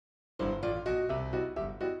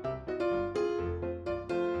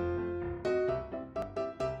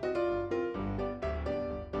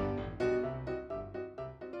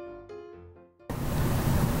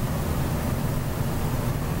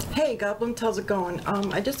Hey Gobblins, how's it going?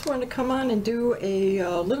 I just wanted to come on and do a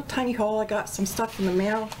little tiny haul. I got some stuff in the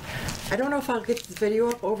mail. I don't know if I'll get this video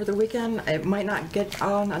up over the weekend. It might not get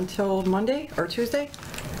on until Monday or Tuesday.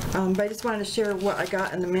 But I just wanted to share what I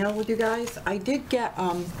got in the mail with you guys. I did get,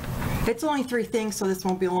 it's only 3 things, so this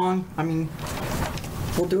won't be long. I mean,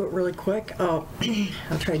 we'll do it really quick. I'll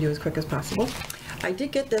try to do as quick as possible. I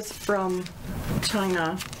did get this from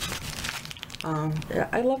China.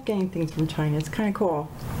 I love getting things from China. It's kind of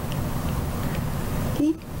cool.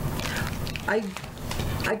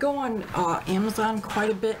 I go on Amazon quite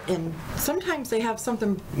a bit, and sometimes they have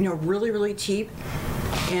something, you know, really cheap,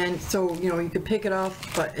 and so, you know, you could pick it up,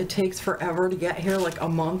 but it takes forever to get here, like a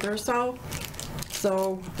month or so.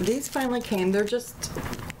 So these finally came. They're just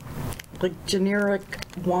like generic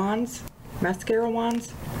wands, mascara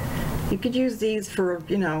wands. You could use these for,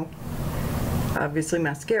 you know, obviously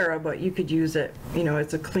mascara, but you could use it, you know,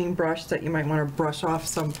 it's a clean brush that you might want to brush off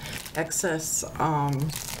some excess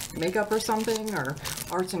makeup or something, or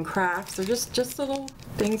arts and crafts. They're just little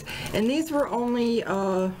things, and these were only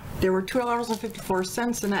they were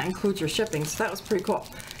 $2.54, and that includes your shipping, so that was pretty cool.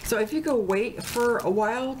 So if you go wait for a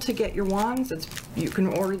while to get your wands, you can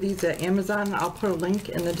order these at Amazon. I'll put a link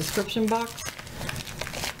in the description box.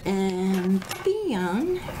 And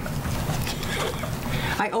then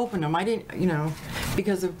I opened them. I didn't, you know,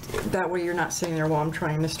 because of that way you're not sitting there while I'm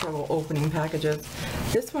trying to struggle opening packages.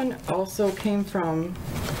 This one also came from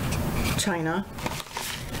China.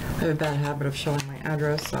 I have a bad habit of showing my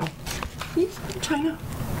address, so he's from China.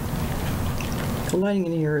 The lighting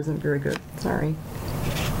in here isn't very good, sorry.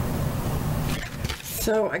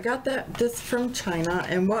 So I got this from China,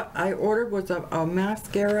 and what I ordered was a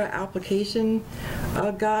mascara application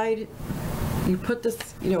guide. You put this,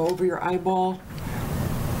 you know, over your eyeball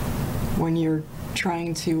when you're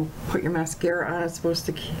trying to put your mascara on. It's supposed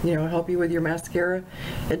to, you know, help you with your mascara.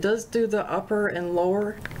 It does do the upper and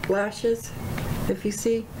lower lashes, if you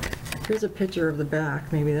see. Here's a picture of the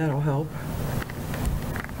back, maybe that'll help.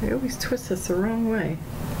 I always twist this the wrong way.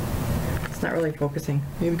 It's not really focusing,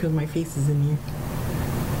 maybe because my face is in here.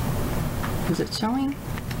 Is it showing?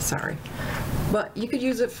 Sorry. But you could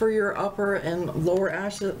use it for your upper and lower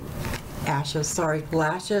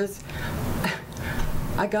lashes.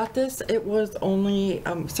 I got this, it was only,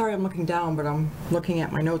 sorry I'm looking down, but I'm looking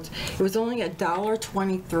at my notes. It was only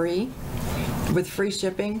 $1.23 with free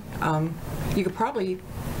shipping. You could probably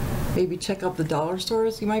maybe check out the dollar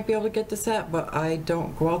stores you might be able to get this at, but I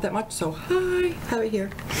don't go out that much, so hi, have it here.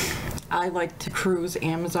 I like to cruise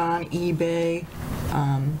Amazon, eBay,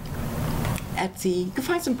 Etsy. You can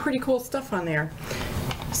find some pretty cool stuff on there.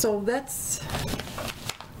 So that's,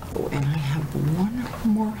 oh, and I have one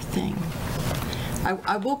more thing.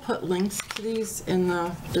 I will put links to these in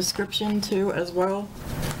the description too as well.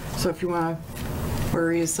 So if you want to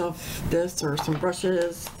order yourself this or some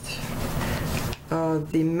brushes.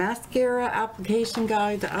 The mascara application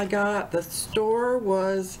guide that I got, the store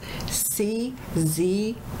was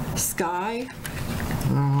CZ Sky.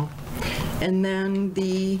 And then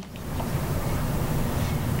the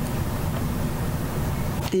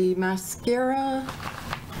mascara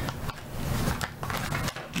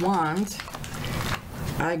wand,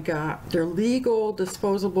 I got their Leegoal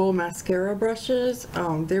disposable mascara brushes.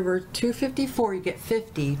 They were $2.54. You get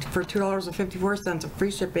 50 for $2.54 of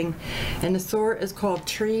free shipping, and the store is called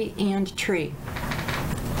Tree&Tree.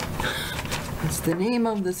 That's the name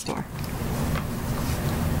of the store.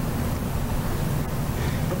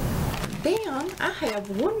 Then I have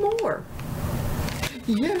one more.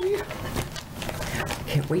 Yeah.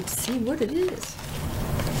 Can't wait to see what it is.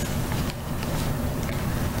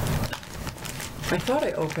 I thought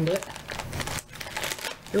I opened it.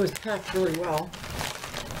 It was packed really well.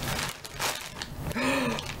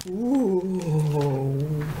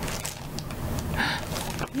 Ooh.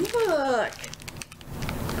 Look!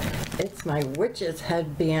 It's my witch's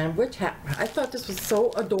headband, witch hat. I thought this was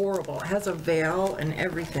so adorable. It has a veil and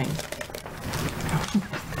everything.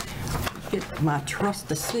 Get my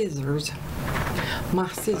trusty scissors. My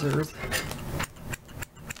scissors.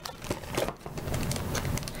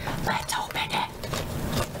 Let's open it.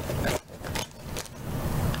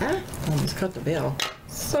 Almost cut the veil.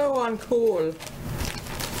 So uncool.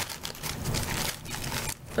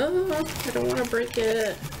 Oh, I don't want to break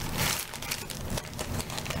it.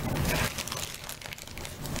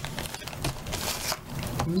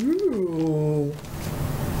 Ooh.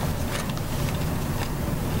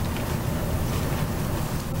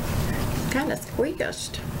 Kind of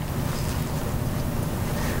squeaked.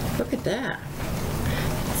 Look at that.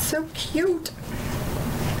 It's so cute.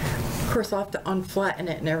 Of course, I'll have to unflatten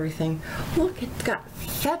it and everything. Look, it's got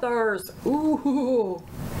feathers. Ooh.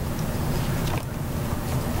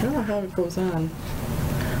 I don't know how it goes on.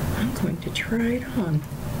 I'm going to try it on.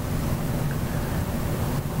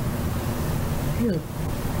 Ew.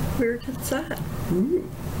 Where gets that? Ooh.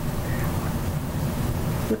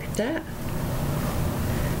 Look at that.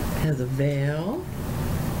 Has a veil.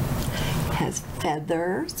 Has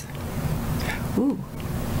feathers. Ooh,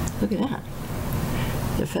 look at that.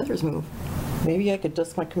 The feathers move. Maybe I could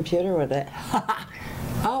dust my computer with it.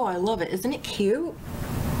 Oh, I love it. Isn't it cute?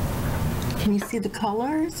 Can you see the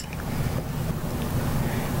colors?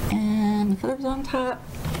 And the feathers on top.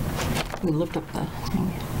 Let me lift up the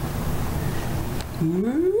thing.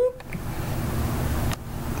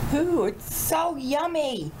 Ooh, it's so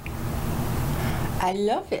yummy. I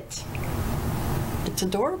love it. It's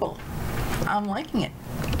adorable. I'm liking it.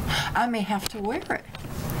 I may have to wear it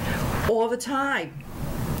all the time.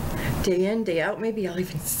 Day in, day out. Maybe I'll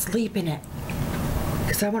even sleep in it.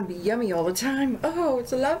 Because I want to be yummy all the time. Oh,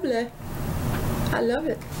 it's lovely. I love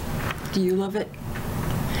it. Do you love it?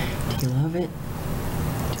 Do you love it?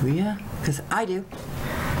 Do ya? Because I do.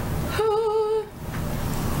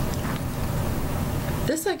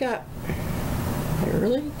 This I got, I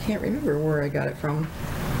really can't remember where I got it from.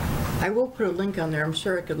 I will put a link on there. I'm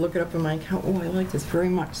sure I could look it up in my account. Oh, I like this very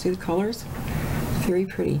much. See the colors? Very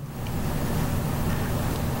pretty.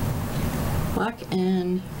 Black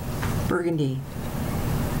and burgundy.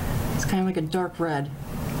 It's kind of like a dark red.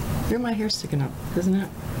 Look at my hair sticking up. Isn't that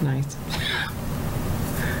nice?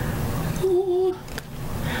 Oh,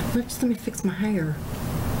 let me fix my hair.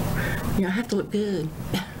 Yeah, I have to look good.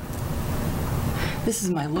 This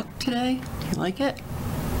is my look today. Do you like it?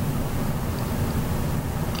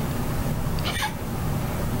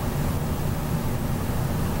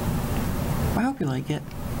 I hope you like it.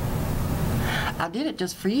 I did it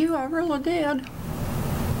just for you. I really did.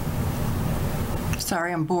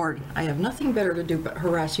 Sorry, I'm bored. I have nothing better to do but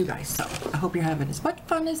harass you guys, so I hope you're having as much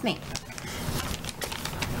fun as me.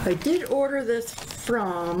 I did order this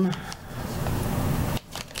from,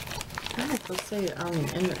 I don't know if they'll say it on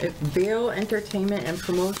the Vail Entertainment and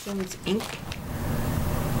Promotions Inc.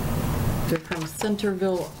 They're from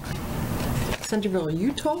Centerville,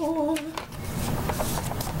 Utah.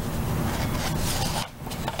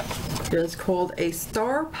 It is called a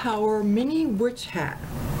Star Power Mini Witch Hat.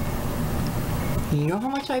 You know how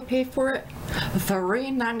much I paid for it?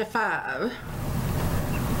 $3.95.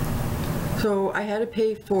 So I had to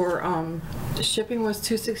pay for, the shipping was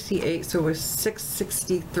 $268, so it was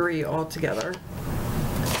 $663 altogether.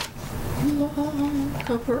 I'll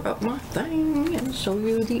cover up my thing and show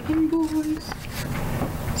you the invoice.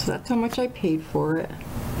 So that's how much I paid for it.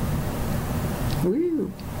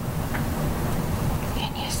 Woo!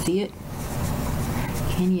 Can you see it?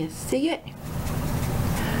 Can you see it?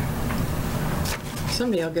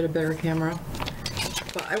 Someday I'll get a better camera.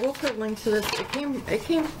 But I will put a link to this. It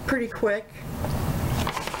came pretty quick.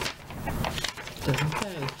 Doesn't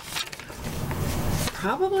say.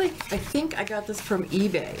 Probably, I think I got this from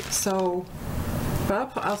eBay. So,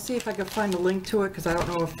 but I'll see if I can find a link to it because I don't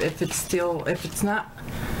know if it's not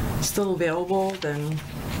still available, then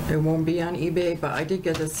it won't be on eBay. But I did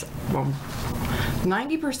get this.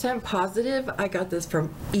 90% positive I got this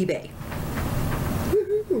from eBay.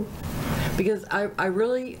 Woohoo! Because I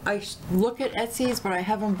look at Etsy's, but I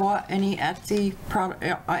haven't bought any Etsy product,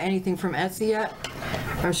 anything from Etsy yet.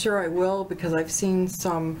 I'm sure I will because I've seen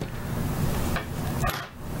some, I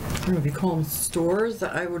don't know if you call them stores,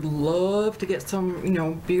 that I would love to get some,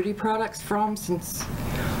 beauty products from, since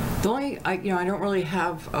the only, I don't really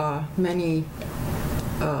have many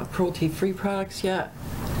cruelty-free products yet.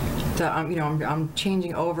 That I'm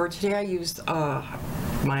changing over. Today I used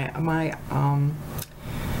my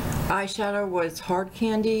eyeshadow was Hard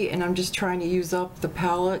Candy, and I'm just trying to use up the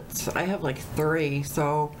palettes. I have like 3,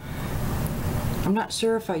 so I'm not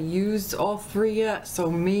sure if I used all 3 yet. So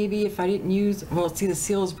maybe if I didn't use, well, see, the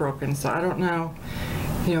seal is broken, so I don't know,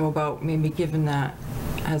 about maybe giving that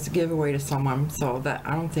as a giveaway to someone. So that,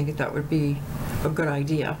 I don't think that would be a good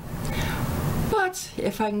idea. But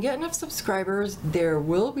if I can get enough subscribers, there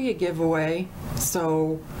will be a giveaway.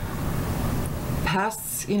 So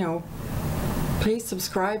please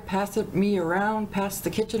subscribe, pass me around, pass the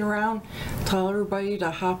kitchen around, tell everybody to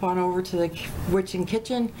hop on over to the Witchin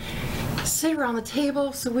Kitchen, sit around the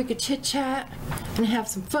table so we could chit chat and have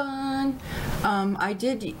some fun. I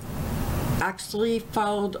did actually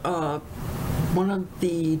followed one of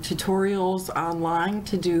the tutorials online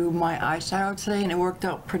to do my eyeshadow today, and it worked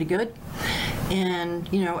out pretty good. And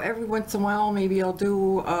every once in a while maybe I'll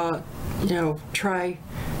do try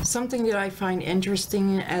something that I find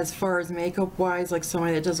interesting as far as makeup wise, like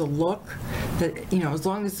somebody that does a look that as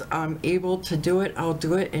long as I'm able to do it, I'll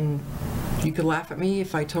do it. And you could laugh at me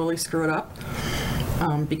if I totally screw it up,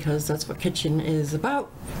 because that's what kitchen is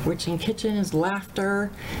about. Witchin Kitchen is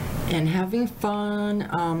laughter and having fun.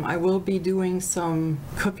 I will be doing some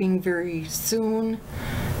cooking very soon.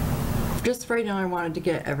 Just right now I wanted to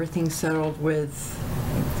get everything settled with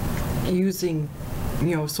using,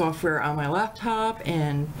 you know, software on my laptop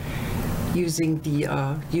and using the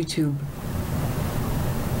YouTube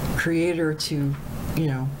creator to, you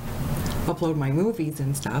know, upload my movies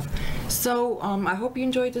and stuff. So I hope you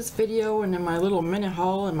enjoyed this video and in my little mini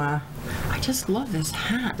haul and I just love this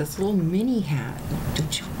hat, this little mini hat.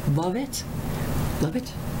 Don't you love it? Love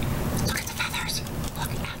it? Look at the feathers.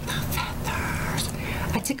 Look at the feathers.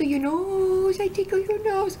 I tickle your nose. I tickle your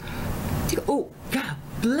nose. Tickle. Oh, God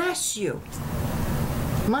bless you.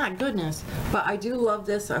 My goodness. But I do love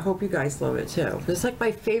this. I hope you guys love it too. It's like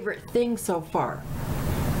my favorite thing so far.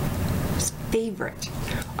 It's favorite.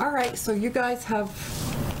 Alright, so you guys have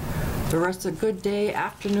the rest of a good day,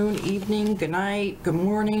 afternoon, evening, good night, good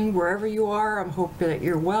morning, wherever you are. I'm hoping that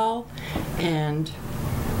you're well. And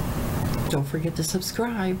don't forget to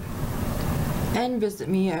subscribe. And visit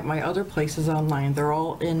me at my other places online. They're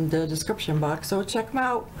all in the description box, so check them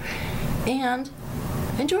out. And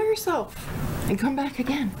enjoy yourself. And come back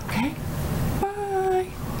again, okay? Bye.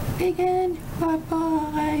 Again.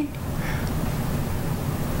 Bye-bye.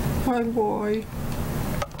 Bye-bye.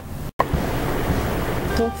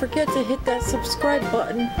 Don't forget to hit that subscribe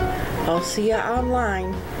button. I'll see you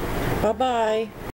online. Bye-bye.